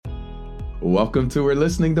Welcome to We're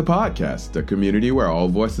Listening to Podcast, a community where all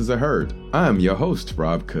voices are heard. I'm your host,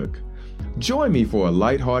 Rob Cook. Join me for a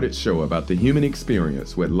lighthearted show about the human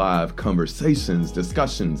experience with live conversations,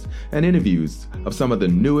 discussions, and interviews of some of the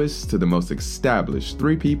newest to the most established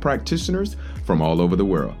 3P practitioners from all over the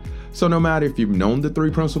world. So no matter if you've known the 3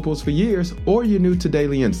 principles for years or you're new to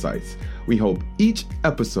Daily Insights, we hope each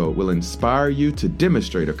episode will inspire you to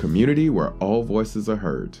demonstrate a community where all voices are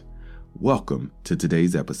heard. Welcome to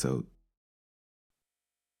today's episode.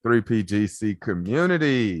 3PGC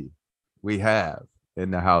community, we have in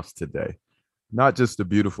the house today, not just a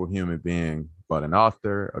beautiful human being, but an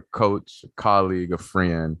author, a coach, a colleague, a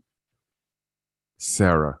friend,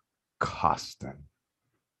 Sarah Costin.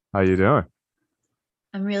 How you doing?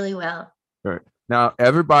 I'm really well. Right. Now,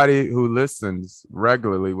 everybody who listens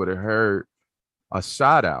regularly would have heard a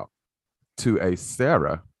shout out to a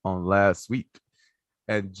Sarah on last week.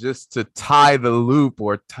 And just to tie the loop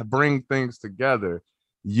or to bring things together,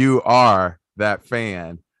 you are that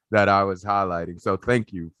fan that I was highlighting. So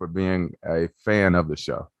thank you for being a fan of the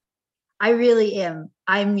show. I really am.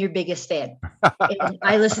 I'm your biggest fan. And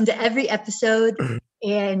I listen to every episode,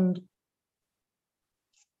 and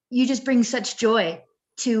you just bring such joy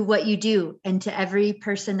to what you do and to every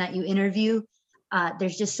person that you interview.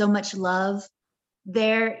 There's just so much love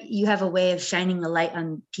there. You have a way of shining a light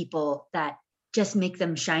on people that just make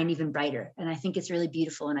them shine even brighter. And I think it's really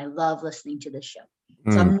beautiful, and I love listening to this show.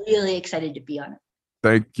 So I'm really excited to be on it.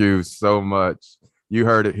 Thank you so much. You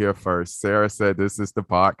heard it here first. Sarah said this is the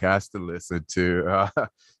podcast to listen to.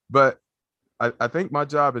 But I think my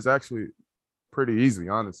job is actually pretty easy,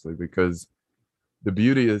 honestly, because the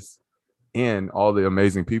beauty is in all the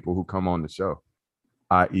amazing people who come on the show,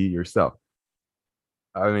 i.e. yourself.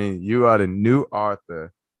 I mean, you are the new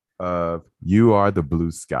author of You Are the Blue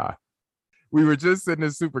Sky. We were just sitting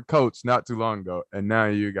in Super Coach not too long ago, and now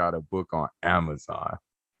you got a book on Amazon.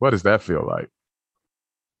 What does that feel like?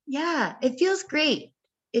 Yeah, it feels great.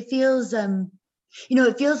 It feels,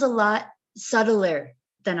 it feels a lot subtler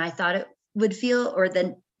than I thought it would feel, or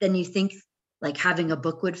than you think like having a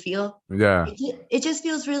book would feel. Yeah. It just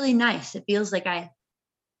feels really nice. It feels like I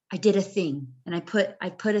did a thing, and I put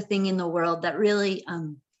a thing in the world that really,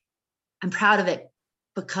 I'm proud of it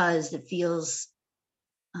because it feels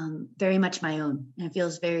very much my own, and it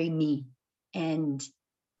feels very me. And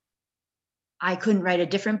I couldn't write a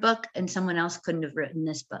different book, and someone else couldn't have written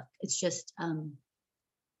this book. It's just, and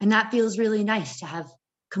that feels really nice to have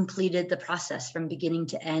completed the process from beginning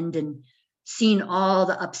to end and seen all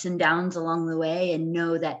the ups and downs along the way, and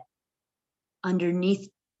know that underneath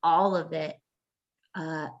all of it,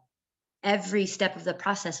 every step of the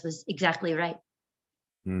process was exactly right,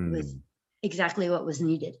 with exactly what was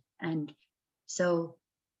needed. And so,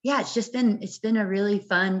 yeah, it's been a really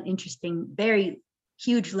fun, interesting, very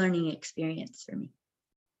huge learning experience for me.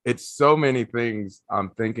 It's so many things I'm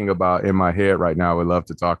thinking about in my head right now I would love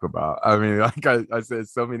to talk about. I mean, like I said,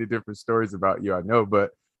 so many different stories about you, I know, but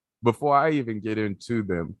before I even get into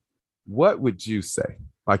them, what would you say?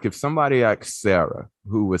 Like if somebody asked Sarah,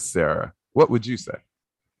 who was Sarah, what would you say?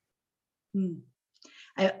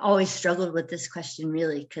 I always struggled with this question,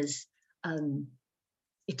 really, because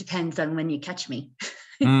it depends on when you catch me.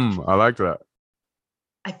 I like that.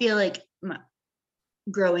 I feel like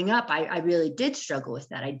growing up, I really did struggle with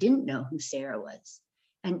that. I didn't know who Sarah was.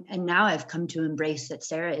 And now I've come to embrace that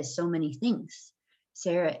Sarah is so many things.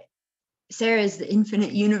 Sarah is the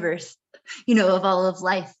infinite universe, of all of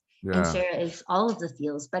life. Yeah. And Sarah is all of the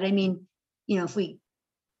feels. But I mean, if we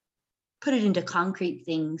put it into concrete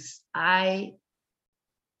things, I'm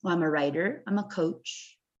a writer, I'm a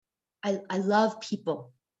coach. I love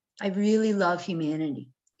people. I really love humanity,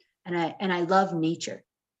 and I love nature.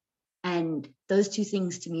 And those two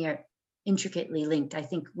things to me are intricately linked. I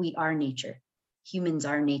think we are nature. Humans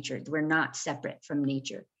are nature. We're not separate from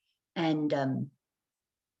nature. And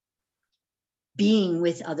being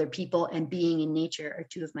with other people and being in nature are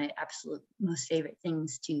two of my absolute most favorite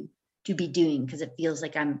things to be doing, because it feels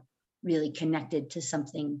like I'm really connected to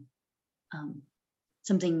something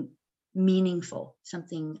meaningful,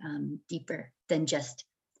 something deeper than just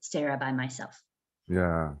Sarah by myself.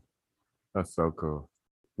 Yeah, that's so cool.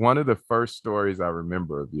 One of the first stories I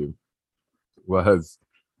remember of you was,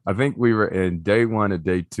 I think we were in day 1 and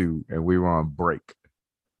day 2, and we were on break.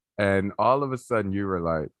 And all of a sudden you were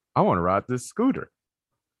like, I want to ride this scooter.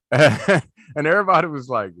 And everybody was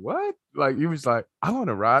like, what? Like, you was like, I want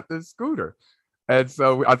to ride this scooter. And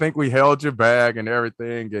so I think we held your bag and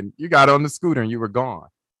everything, and you got on the scooter and you were gone.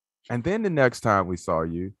 And then the next time we saw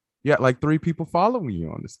you, you had like 3 people following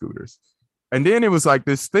you on the scooters. And then it was like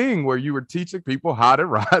this thing where you were teaching people how to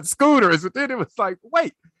ride scooters. And then it was like,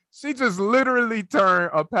 wait, She just literally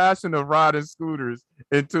turned a passion of riding scooters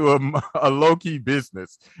into a low-key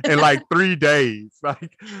business in like 3 days.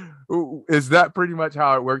 Like, is that pretty much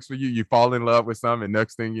how it works for you? You fall in love with something, and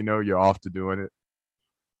next thing you know, you're off to doing it.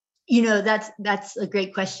 That's a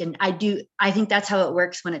great question. I think that's how it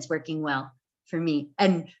works when it's working well for me.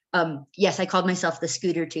 And yes, I called myself the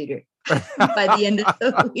scooter tutor by the end of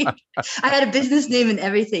the week. I had a business name and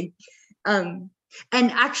everything.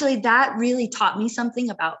 And actually that really taught me something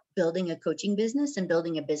about building a coaching business and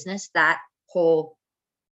building a business, that whole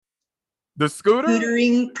the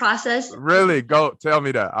scootering process. Really? Go tell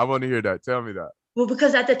me that. I want to hear that. Tell me that. Well,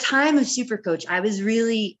 because at the time of Super Coach, I was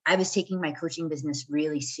taking my coaching business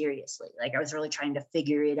really seriously. Like I was really trying to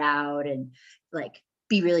figure it out and like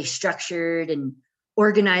be really structured and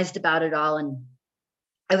organized about it all. And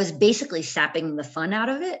I was basically sapping the fun out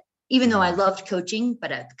of it, even though I loved coaching,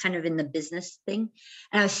 but kind of in the business thing.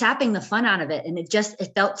 And I was sapping the fun out of it. And it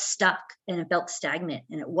felt stuck and it felt stagnant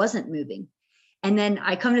and it wasn't moving. And then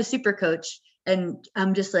I come to Super Coach and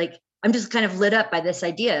I'm just kind of lit up by this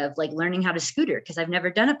idea of like learning how to scooter because I've never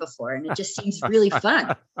done it before. And it just seems really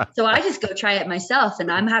fun. So I just go try it myself and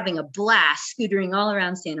I'm having a blast scootering all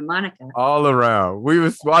around Santa Monica. All around. We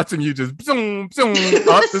was watching you just zoom, zoom,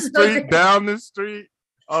 up the street, down the street.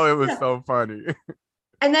 Oh, it was so funny.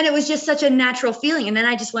 And then it was just such a natural feeling. And then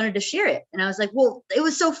I just wanted to share it. And I was like, well, it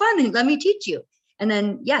was so fun. And let me teach you. And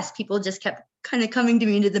then, yes, people just kept kind of coming to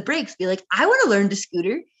me into the breaks, be like, I want to learn to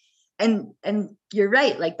scooter. And you're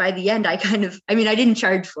right. Like by the end, I didn't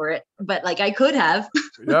charge for it, but like I could have.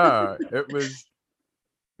 Yeah,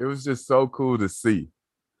 it was just so cool to see.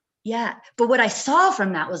 Yeah. But what I saw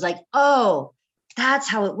from that was like, oh, that's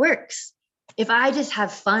how it works. If I just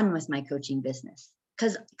have fun with my coaching business,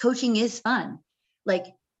 because coaching is fun. Like,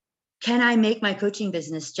 can I make my coaching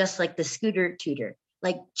business just like the scooter tutor?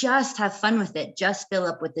 Like just have fun with it, just fill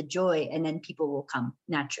up with the joy, and then people will come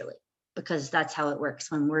naturally. Because that's how it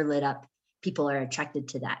works. When we're lit up, people are attracted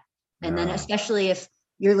to that. And then especially if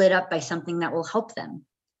you're lit up by something that will help them,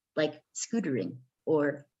 like scootering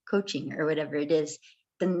or coaching or whatever it is,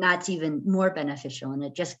 then that's even more beneficial. And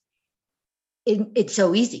it's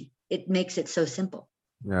so easy. It makes it so simple.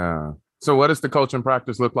 Yeah. So what does the coaching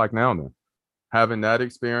practice look like now then? Having that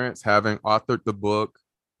experience, having authored the book,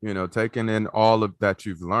 taking in all of that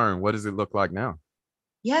you've learned, what does it look like now?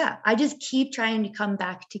 Yeah, I just keep trying to come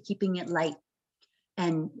back to keeping it light.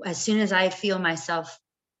 And as soon as I feel myself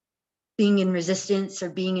being in resistance or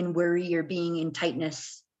being in worry or being in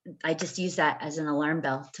tightness, I just use that as an alarm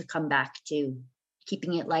bell to come back to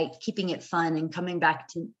keeping it light, keeping it fun, and coming back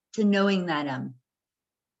to knowing that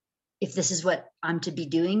if this is what I'm to be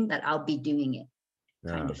doing, that I'll be doing it,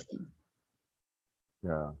 kind of thing.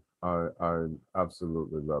 Yeah, I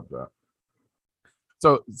absolutely love that.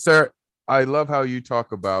 So, Sarah, I love how you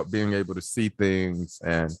talk about being able to see things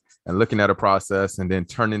and looking at a process and then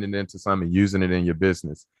turning it into something, using it in your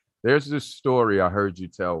business. There's this story I heard you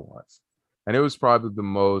tell once, and it was probably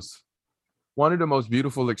one of the most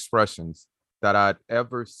beautiful expressions that I'd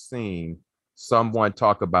ever seen someone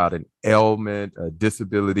talk about an ailment, a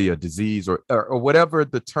disability, a disease, or whatever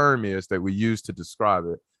the term is that we use to describe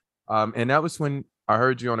it. And that was when I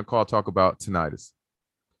heard you on the call talk about tinnitus,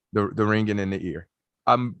 the ringing in the ear.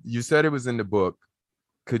 You said it was in the book.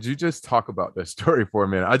 Could you just talk about that story for a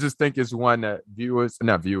minute? I just think it's one that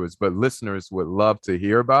listeners would love to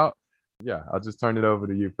hear about. Yeah, I'll just turn it over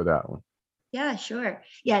to you for that one. Yeah, sure.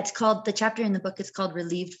 Yeah, the chapter in the book is called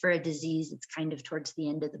Relieved for a Disease. It's kind of towards the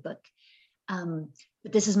end of the book.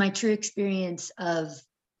 But this is my true experience of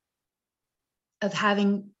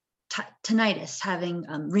having tinnitus, having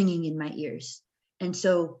ringing in my ears. And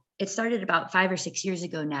so it started about 5 or 6 years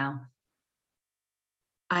ago now.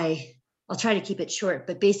 I'll try to keep it short,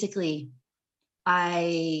 but basically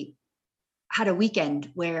I had a weekend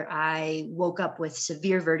where I woke up with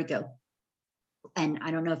severe vertigo. And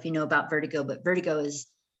I don't know if you know about vertigo, but vertigo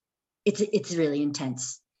it's really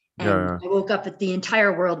intense. And I woke up, the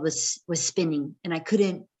entire world was spinning, and I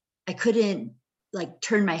couldn't like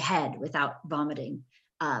turn my head without vomiting.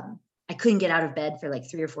 I couldn't get out of bed for like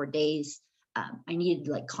 3 or 4 days. I needed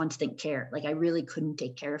like constant care. Like I really couldn't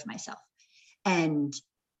take care of myself. And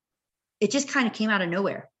it just kind of came out of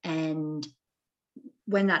nowhere. And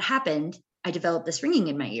when that happened, I developed this ringing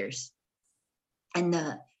in my ears, and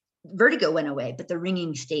the vertigo went away, but the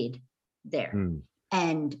ringing stayed there.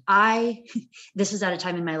 And this was at a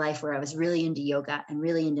time in my life where I was really into yoga and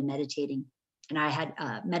really into meditating. And I had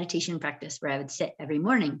a meditation practice where I would sit every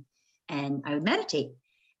morning and I would meditate.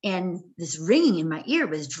 And this ringing in my ear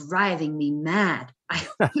was driving me mad. I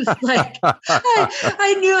was like,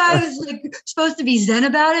 I knew I was like supposed to be Zen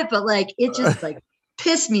about it, but like, it just like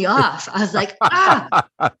pissed me off. I was like,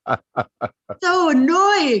 so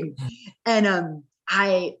annoying. And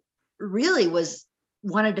I really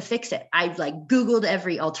wanted to fix it. I like Googled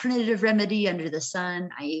every alternative remedy under the sun.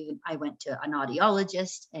 I went to an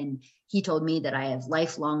audiologist, and he told me that I have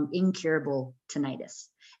lifelong incurable tinnitus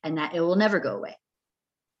and that it will never go away.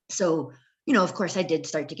 So, of course I did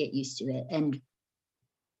start to get used to it. And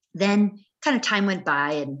then kind of time went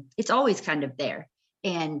by, and it's always kind of there.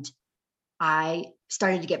 And I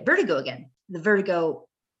started to get vertigo again. The vertigo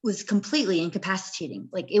was completely incapacitating.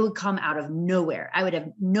 Like it would come out of nowhere. I would have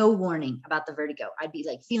no warning about the vertigo. I'd be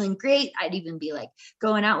like feeling great. I'd even be like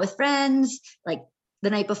going out with friends like the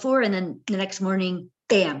night before. And then the next morning,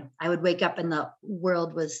 bam, I would wake up and the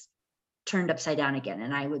world was turned upside down again.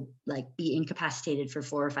 And I would like be incapacitated for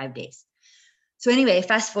 4 or 5 days. So anyway,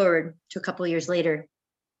 fast forward to a couple of years later,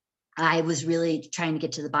 I was really trying to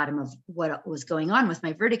get to the bottom of what was going on with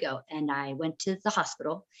my vertigo. And I went to the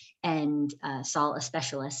hospital and saw a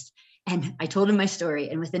specialist. And I told him my story.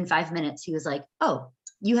 And within 5 minutes, he was like, "Oh,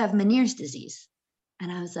 you have Meniere's disease."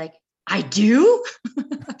 And I was like, "I do?"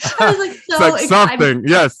 I was like, so it's like something.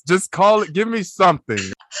 Yes, just call it. Give me something.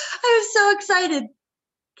 I was so excited.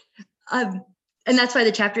 And that's why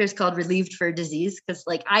the chapter is called Relieved for Disease. Because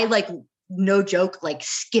like I like, no joke, like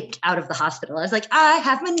skipped out of the hospital. I was like, "I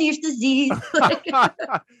have Meniere's disease."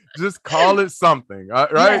 Just call it something,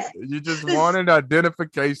 right? Yes. You just want an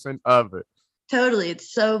identification of it. Totally.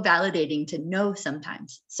 It's so validating to know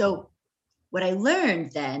sometimes. So what I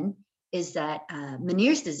learned then is that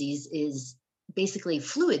Meniere's disease is basically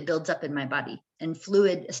fluid builds up in my body, and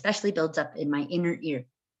fluid especially builds up in my inner ear.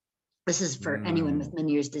 This is for anyone with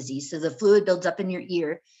Meniere's disease. So the fluid builds up in your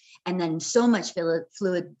ear, and then so much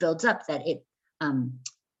fluid builds up that it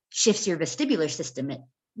shifts your vestibular system. It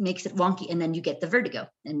makes it wonky, and then you get the vertigo.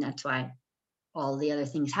 And that's why all the other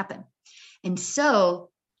things happen. And so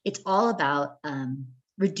it's all about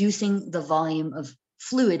reducing the volume of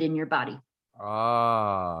fluid in your body.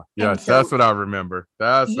 Yes, so, that's what I remember.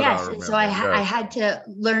 That's what I remember. So I had to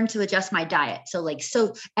learn to adjust my diet.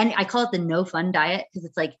 And I call it the no fun diet, because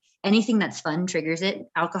it's like anything that's fun triggers it: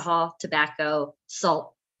 alcohol, tobacco,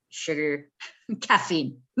 salt, sugar,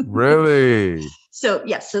 caffeine. Really? So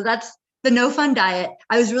that's the no fun diet.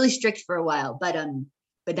 I was really strict for a while, but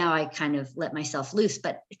now I kind of let myself loose,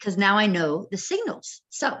 but because now I know the signals.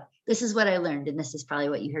 So this is what I learned, and this is probably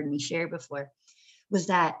what you heard me share before, was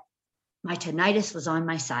that my tinnitus was on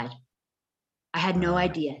my side. I had no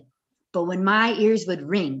idea, but when my ears would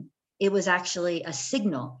ring, it was actually a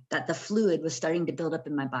signal that the fluid was starting to build up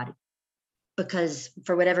in my body. Because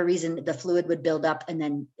for whatever reason, the fluid would build up, and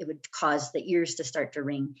then it would cause the ears to start to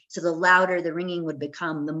ring. So the louder the ringing would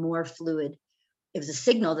become, the more fluid. It was a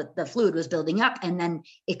signal that the fluid was building up, and then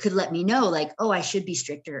it could let me know like, oh, I should be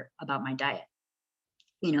stricter about my diet,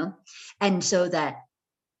 And so that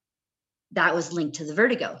was linked to the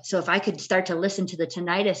vertigo. So if I could start to listen to the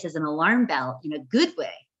tinnitus as an alarm bell in a good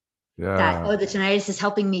way, that, the tinnitus is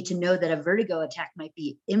helping me to know that a vertigo attack might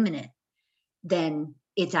be imminent, then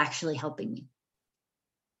it's actually helping me.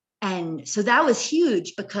 And so that was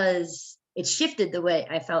huge, because it shifted the way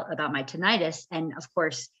I felt about my tinnitus. And of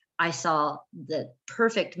course, I saw the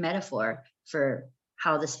perfect metaphor for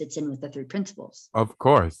how this fits in with the 3 principles. Of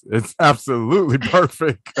course, it's absolutely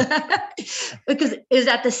perfect. Because it was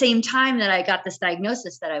at the same time that I got this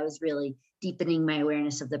diagnosis that I was really deepening my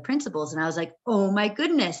awareness of the principles. And I was like, oh my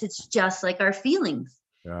goodness, it's just like our feelings.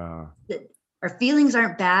 Yeah. Our feelings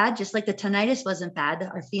aren't bad, just like the tinnitus wasn't bad.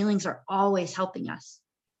 Our feelings are always helping us.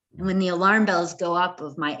 And when the alarm bells go up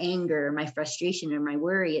of my anger, or my frustration, or my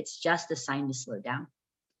worry, it's just a sign to slow down.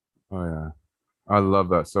 Oh, yeah. I love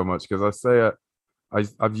that so much, because I say it,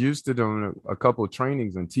 I've used it on a couple of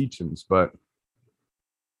trainings and teachings, but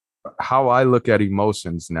how I look at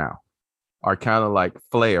emotions now are kind of like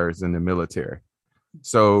flares in the military.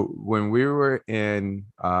 So when we were in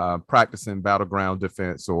practicing battleground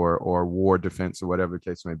defense or war defense, or whatever the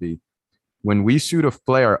case may be, when we shoot a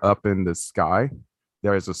flare up in the sky,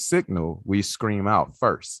 there is a signal we scream out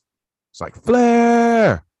first. It's like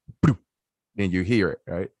flare, and you hear it,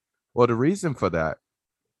 right? Well, the reason for that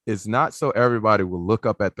is not so everybody will look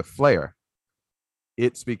up at the flare.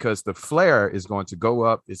 It's because the flare is going to go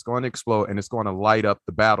up, it's going to explode, and it's going to light up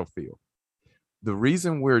the battlefield. The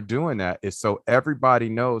reason we're doing that is so everybody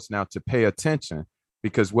knows now to pay attention,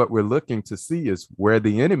 because what we're looking to see is where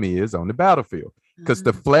the enemy is on the battlefield, because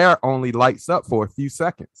the flare only lights up for a few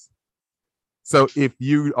seconds. So if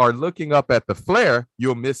you are looking up at the flare,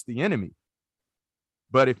 you'll miss the enemy.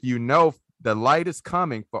 But if you know the light is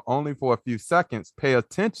coming for only for a few seconds, pay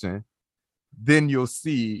attention, then you'll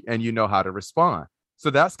see and you know how to respond. So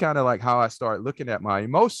that's kind of like how I start looking at my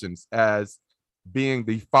emotions as being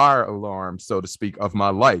the fire alarm, so to speak, of my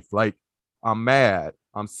life. Like, I'm mad,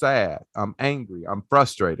 I'm sad, I'm angry, I'm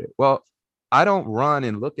frustrated. Well, I don't run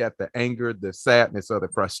and look at the anger, the sadness, or the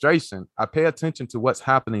frustration. I pay attention to what's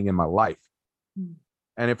happening in my life. Mm.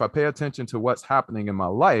 And if I pay attention to what's happening in my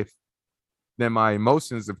life, then my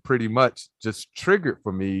emotions are pretty much just triggered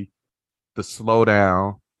for me to slow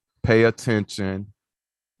down, pay attention.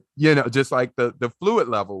 Just like the fluid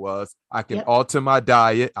level was, I can Yep. alter my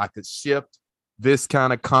diet, I could shift this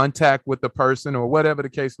kind of contact with the person or whatever the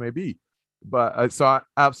case may be. But so I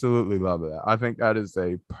absolutely love that. I think that is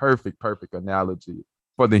a perfect analogy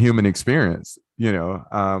for the human experience,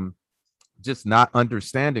 just not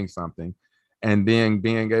understanding something and then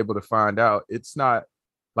being able to find out it's not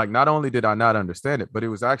like, not only did I not understand it, but it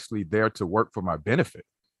was actually there to work for my benefit.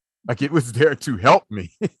 Like, it was there to help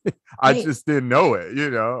me. I Right. just didn't know it,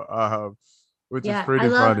 which is Yeah, pretty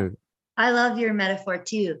funny. I love your metaphor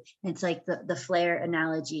too. It's like the flare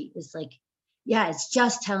analogy is like, yeah, it's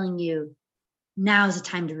just telling you now is the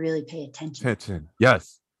time to really pay attention. Attention.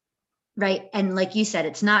 Yes. Right. And like you said,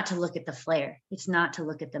 it's not to look at the flare. It's not to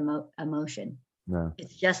look at the emotion. Yeah.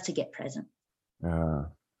 It's just to get present. Yeah.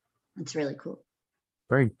 It's really cool.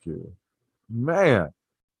 Thank you. Man,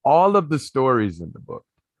 all of the stories in the book,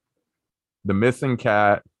 the missing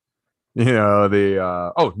cat, no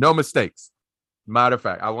mistakes. Matter of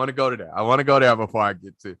fact, I want to go to that. I want to go there before I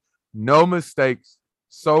get to no mistakes.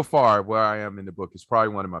 So far, where I am in the book is probably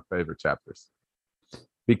one of my favorite chapters,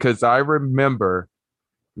 because I remember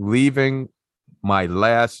leaving my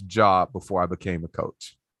last job before I became a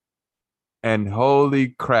coach. And holy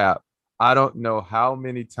crap, I don't know how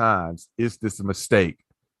many times is this a mistake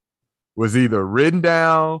was either written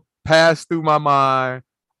down, passed through my mind.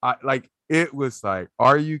 It was like,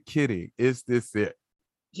 are you kidding? Is this it?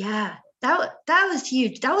 Yeah, that was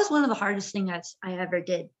huge. That was one of the hardest things I ever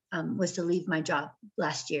did, was to leave my job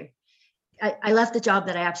last year. I left the job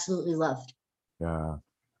that I absolutely loved. Yeah.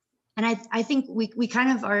 And I think we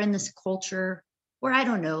kind of are in this culture where, I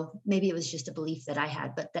don't know, maybe it was just a belief that I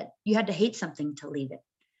had, but that you had to hate something to leave it,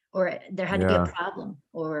 or there had to be a problem,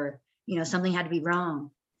 or, something had to be wrong.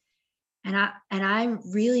 And I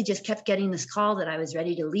really just kept getting this call that I was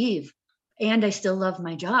ready to leave, and I still love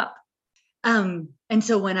my job. And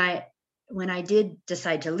so when I did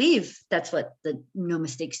decide to leave, that's what the No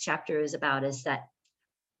Mistakes chapter is about, is that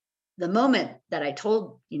the moment that I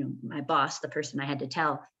told, my boss, the person I had to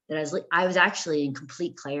tell, that I was actually in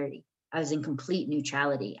complete clarity. I was in complete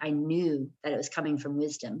neutrality. I knew that it was coming from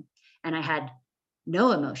wisdom, and I had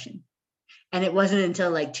no emotion. And it wasn't until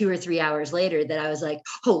like 2 or 3 hours later that I was like,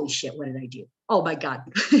 holy shit, what did I do? Oh my God.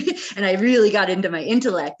 And I really got into my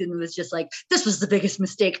intellect and was just like, this was the biggest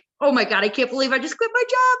mistake. Oh my God, I can't believe I just quit my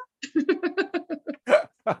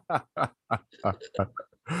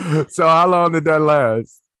job. So how long did that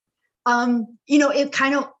last?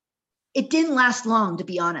 It didn't last long, to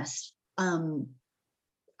be honest.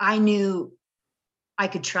 I knew I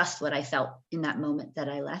could trust what I felt in that moment that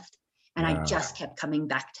I left. And I just kept coming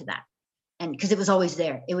back to that. And because it was always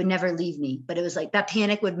there, it would never leave me. But it was like that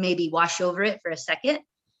panic would maybe wash over it for a second,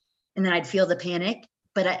 and then I'd feel the panic.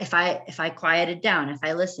 But if I quieted down, if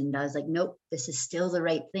I listened, I was like, nope, this is still the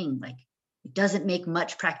right thing. Like, it doesn't make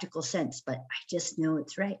much practical sense, but I just know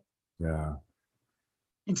it's right. Yeah.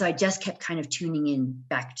 And so I just kept kind of tuning in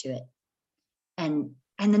back to it. And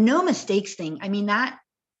the no mistakes thing, I mean, that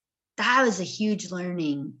was a huge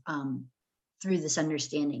learning through this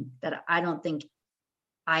understanding that I don't think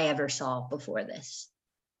I ever saw before this.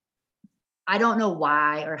 I don't know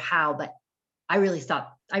why or how, but I really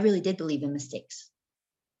did believe in mistakes.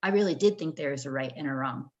 I really did think there is a right and a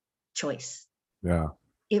wrong choice. Yeah.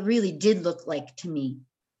 It really did look like to me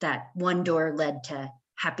that one door led to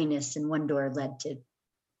happiness and one door led to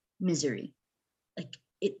misery.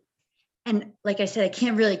 And like I said, I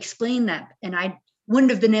can't really explain that. And I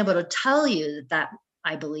wouldn't have been able to tell you that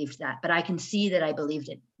I believed that, but I can see that I believed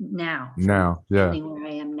it now. Now, yeah. Where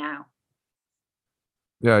I am now.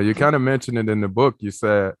 Yeah, you kind of mentioned it in the book. You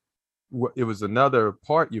said it was another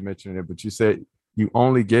part you mentioned it, but you said you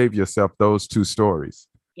only gave yourself those two stories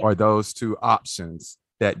or those two options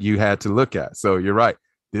that you had to look at. So you're right.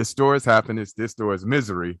 This door is happiness. This door is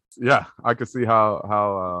misery. Yeah, I could see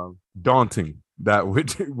how daunting that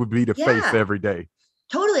would be to face every day.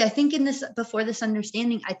 Totally. I think before this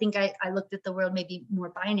understanding, I think I looked at the world maybe more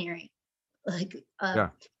binary,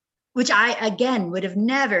 which I, again, would have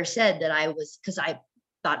never said that I was, because I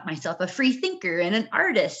thought myself a free thinker and an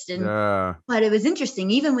artist. But it was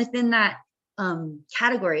interesting, even within that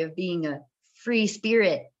category of being a free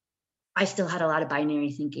spirit, I still had a lot of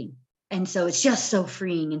binary thinking. And so it's just so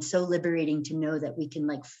freeing and so liberating to know that we can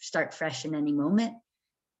like start fresh in any moment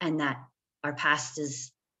and that our past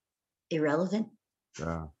is irrelevant.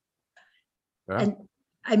 Yeah. And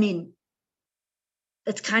I mean,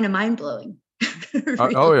 it's kind of mind blowing.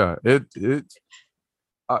 Oh yeah.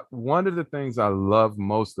 One of the things I love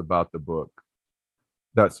most about the book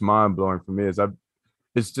that's mind blowing for me is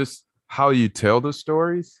it's just how you tell the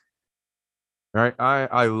stories. Right.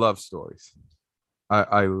 I love stories.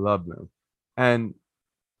 I love them. And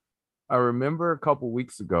I remember a couple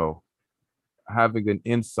weeks ago having an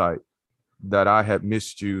insight that I had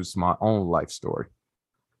misused my own life story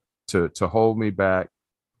to hold me back,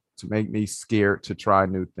 to make me scared to try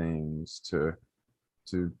new things, to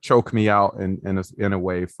choke me out in a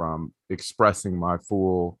way from expressing my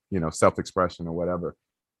full, self-expression or whatever.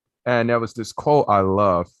 And there was this quote I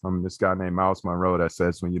love from this guy named Miles Monroe that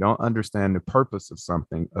says, when you don't understand the purpose of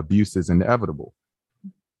something, abuse is inevitable.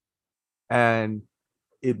 And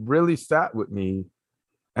it really sat with me,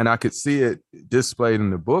 and I could see it displayed in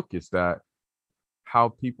the book, is that how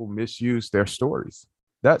people misuse their stories.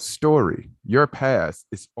 That story, your past,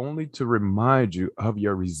 is only to remind you of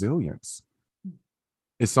your resilience.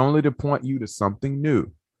 It's only to point you to something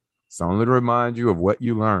new. It's only to remind you of what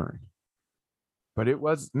you learned. But it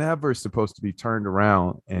was never supposed to be turned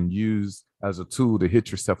around and used as a tool to hit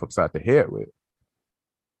yourself upside the head with.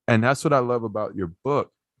 And that's what I love about your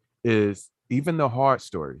book, is even the hard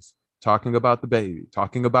stories, talking about the baby,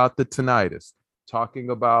 talking about the tinnitus,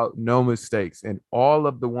 talking about no mistakes, and all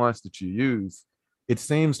of the ones that you use, it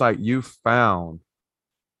seems like you found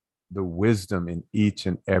the wisdom in each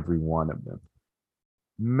and every one of them.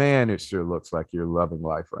 Man, it sure looks like you're loving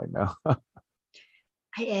life right now.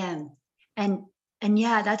 I am. And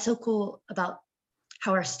yeah, that's so cool about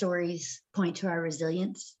how our stories point to our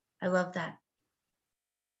resilience. I love that.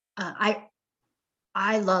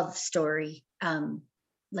 I love story.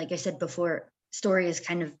 Like I said before, story has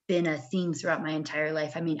kind of been a theme throughout my entire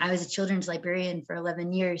life. I mean, I was a children's librarian for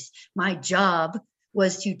 11 years. My job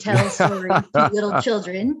was to tell stories to little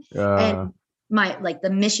children. And the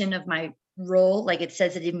mission of my role, like it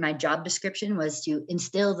says it in my job description, was to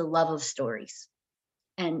instill the love of stories.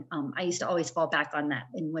 And I used to always fall back on that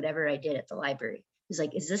in whatever I did at the library. It was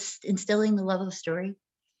like, is this instilling the love of story?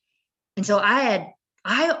 And so I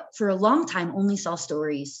for a long time only saw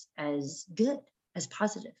stories as good, as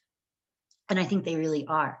positive. And I think they really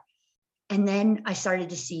are. And then I started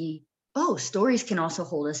to see, stories can also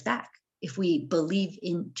hold us back. If we believe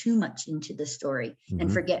in too much into the story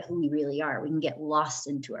and forget who we really are, we can get lost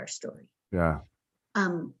into our story. Yeah.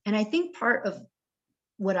 And I think part of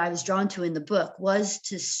what I was drawn to in the book was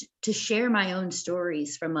to share my own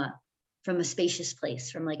stories from a spacious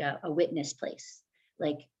place, from like a witness place.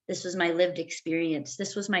 Like, this was my lived experience.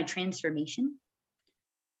 This was my transformation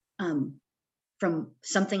from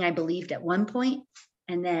something I believed at one point,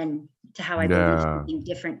 and then to how I believe something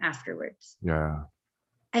different afterwards. Yeah.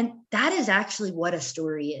 And that is actually what a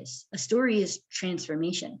story is. A story is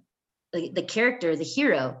transformation. The character, the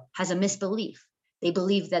hero, has a misbelief. They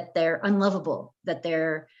believe that they're unlovable, that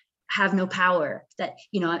they're have no power, that,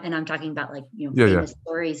 and I'm talking about famous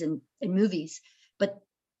stories and movies, but,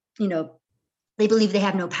 they believe they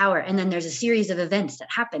have no power. And then there's a series of events that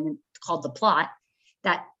happen called the plot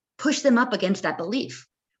that push them up against that belief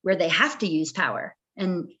where they have to use power.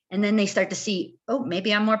 And then they start to see,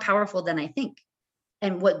 maybe I'm more powerful than I think.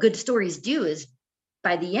 And what good stories do is,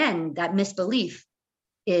 by the end, that misbelief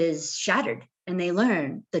is shattered and they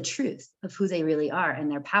learn the truth of who they really are and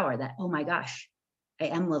their power, that, oh my gosh, I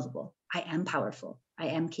am lovable. I am powerful. I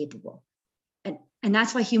am capable. And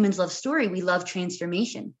that's why humans love story. We love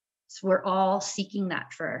transformation. So we're all seeking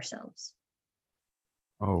that for ourselves.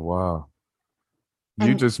 Oh, wow.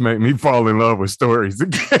 You just make me fall in love with stories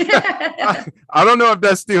again. I don't know if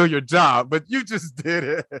that's still your job, but you just did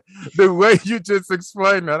it. The way you just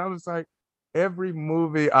explained that, I was like, every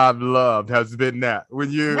movie I've loved has been that.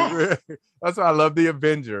 That's why I love the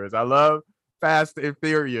Avengers. I love Fast and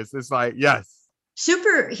Furious. It's like, yes.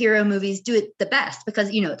 Superhero movies do it the best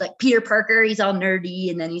because, like Peter Parker, he's all nerdy,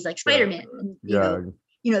 and then he's like Spider-Man.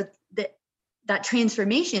 And, that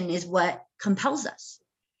transformation is what compels us.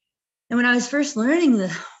 And when I was first learning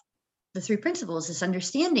the three principles, this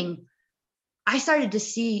understanding, I started to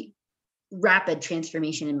see rapid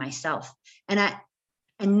transformation in myself. And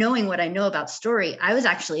knowing what I know about story, I was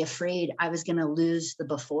actually afraid I was going to lose the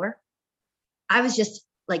before. I was just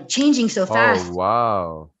like changing so fast. Oh,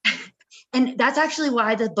 wow. And that's actually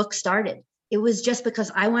why the book started. It was just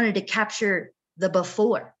because I wanted to capture the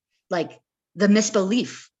before, like the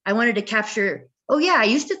misbelief. I wanted to capture, I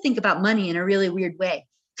used to think about money in a really weird way.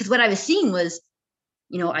 Because what I was seeing was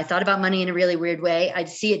I thought about money in a really weird way. I'd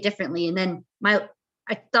see it differently. And then I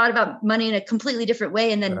thought about money in a completely different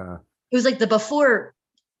way. And then it was like the before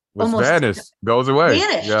almost vanished, goes away.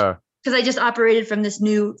 Vanished. Yeah. Because I just operated from this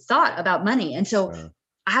new thought about money. And so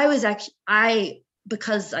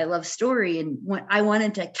because I love story and I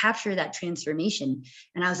wanted to capture that transformation.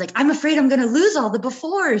 And I was like, I'm afraid I'm going to lose all the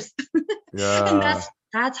befores. Yeah. And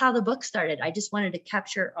that's how the book started. I just wanted to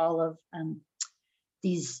capture all of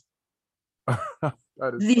these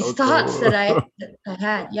thoughts cool. that I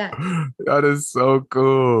had. Yeah. That is so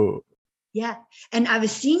cool. Yeah. And I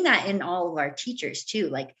was seeing that in all of our teachers too.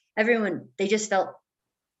 Like everyone, they just felt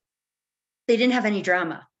they didn't have any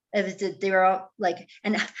drama. They were all like,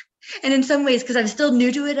 and in some ways, because I'm still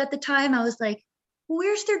new to it at the time, I was like,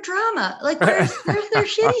 where's their drama? Like, where's their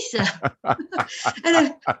shitty stuff? And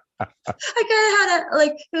I kind of had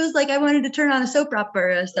it was like I wanted to turn on a soap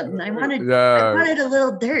opera or something. I wanted a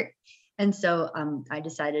little dirt. And so I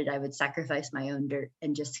decided I would sacrifice my own dirt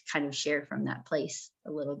and just kind of share from that place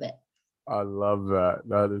a little bit. I love that.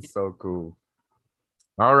 That is so cool.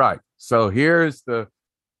 All right. So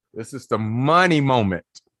this is the money moment.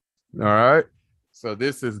 All right. So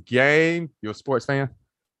this is game. You're a sports fan?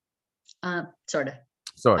 Sort of.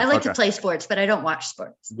 Sorry. I like to play sports, but I don't watch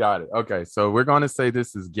sports. Got it. Okay. So we're going to say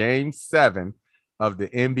this is game 7 of the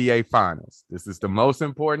NBA Finals. This is the most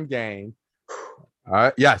important game. All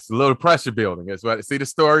right. Yes. A little pressure building. Is what. See the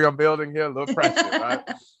story I'm building here? A little pressure. Right.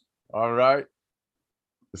 All right.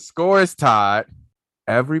 The score is tied.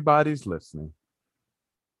 Everybody's listening.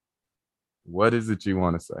 What is it you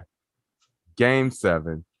want to say? Game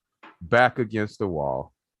 7. Back against the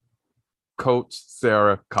wall. Coach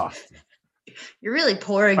Sarah Costin. You're really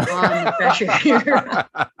pouring on the pressure here.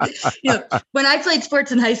 When I played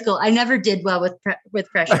sports in high school, I never did well with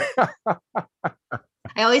pressure.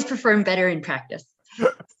 I always performed better in practice.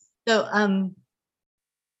 So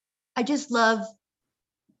I just love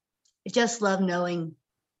knowing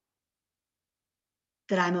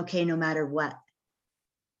that I'm okay no matter what.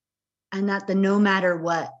 And that the no matter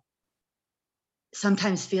what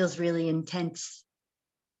sometimes feels really intense,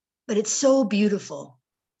 but it's so beautiful.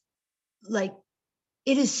 Like,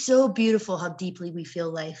 it is so beautiful how deeply we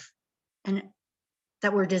feel life and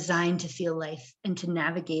that we're designed to feel life and to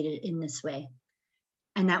navigate it in this way.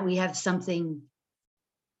 And that we have something,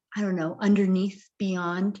 I don't know, underneath,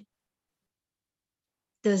 beyond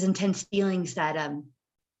those intense feelings that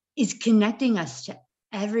is connecting us to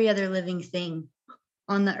every other living thing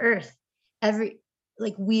on the earth.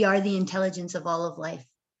 We are the intelligence of all of life,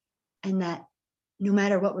 and that no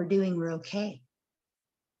matter what we're doing, we're okay.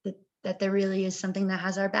 That there really is something that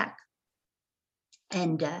has our back.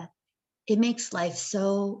 And it makes life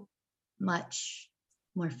so much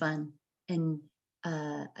more fun. And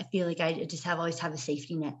I feel like I just always have a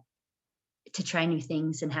safety net to try new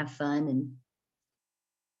things and have fun and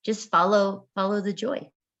just follow the joy.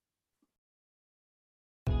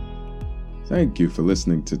 Thank you for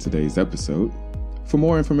listening to today's episode. For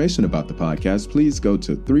more information about the podcast, please go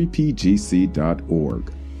to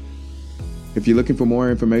 3pgc.org. If you're looking for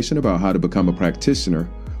more information about how to become a practitioner,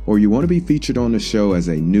 or you want to be featured on the show as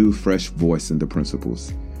a new, fresh voice in the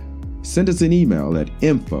principles, send us an email at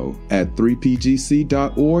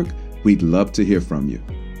info@3pgc.org. We'd love to hear from you.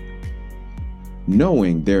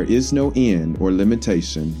 Knowing there is no end or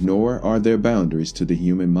limitation, nor are there boundaries to the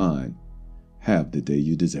human mind, have the day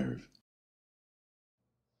you deserve.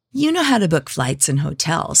 You know how to book flights and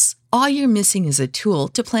hotels. All you're missing is a tool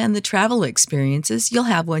to plan the travel experiences you'll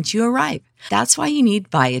have once you arrive. That's why you need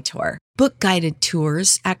Viator. Book guided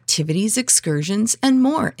tours, activities, excursions, and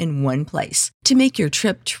more in one place to make your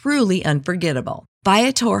trip truly unforgettable.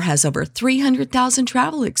 Viator has over 300,000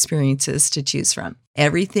 travel experiences to choose from.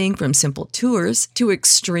 Everything from simple tours to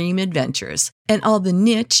extreme adventures and all the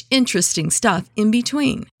niche, interesting stuff in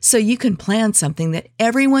between. So you can plan something that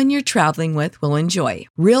everyone you're traveling with will enjoy.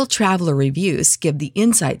 Real traveler reviews give the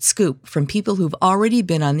inside scoop from people who've already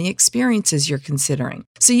been on the experiences you're considering.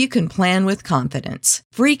 So you can plan with confidence.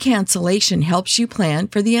 Free cancellation helps you plan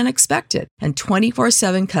for the unexpected. And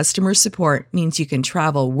 24/7 customer support means you can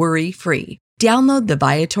travel worry-free. Download the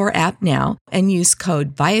Viator app now and use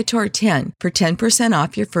code Viator10 for 10%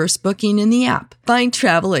 off your first booking in the app. Find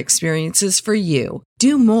travel experiences for you.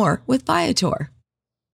 Do more with Viator.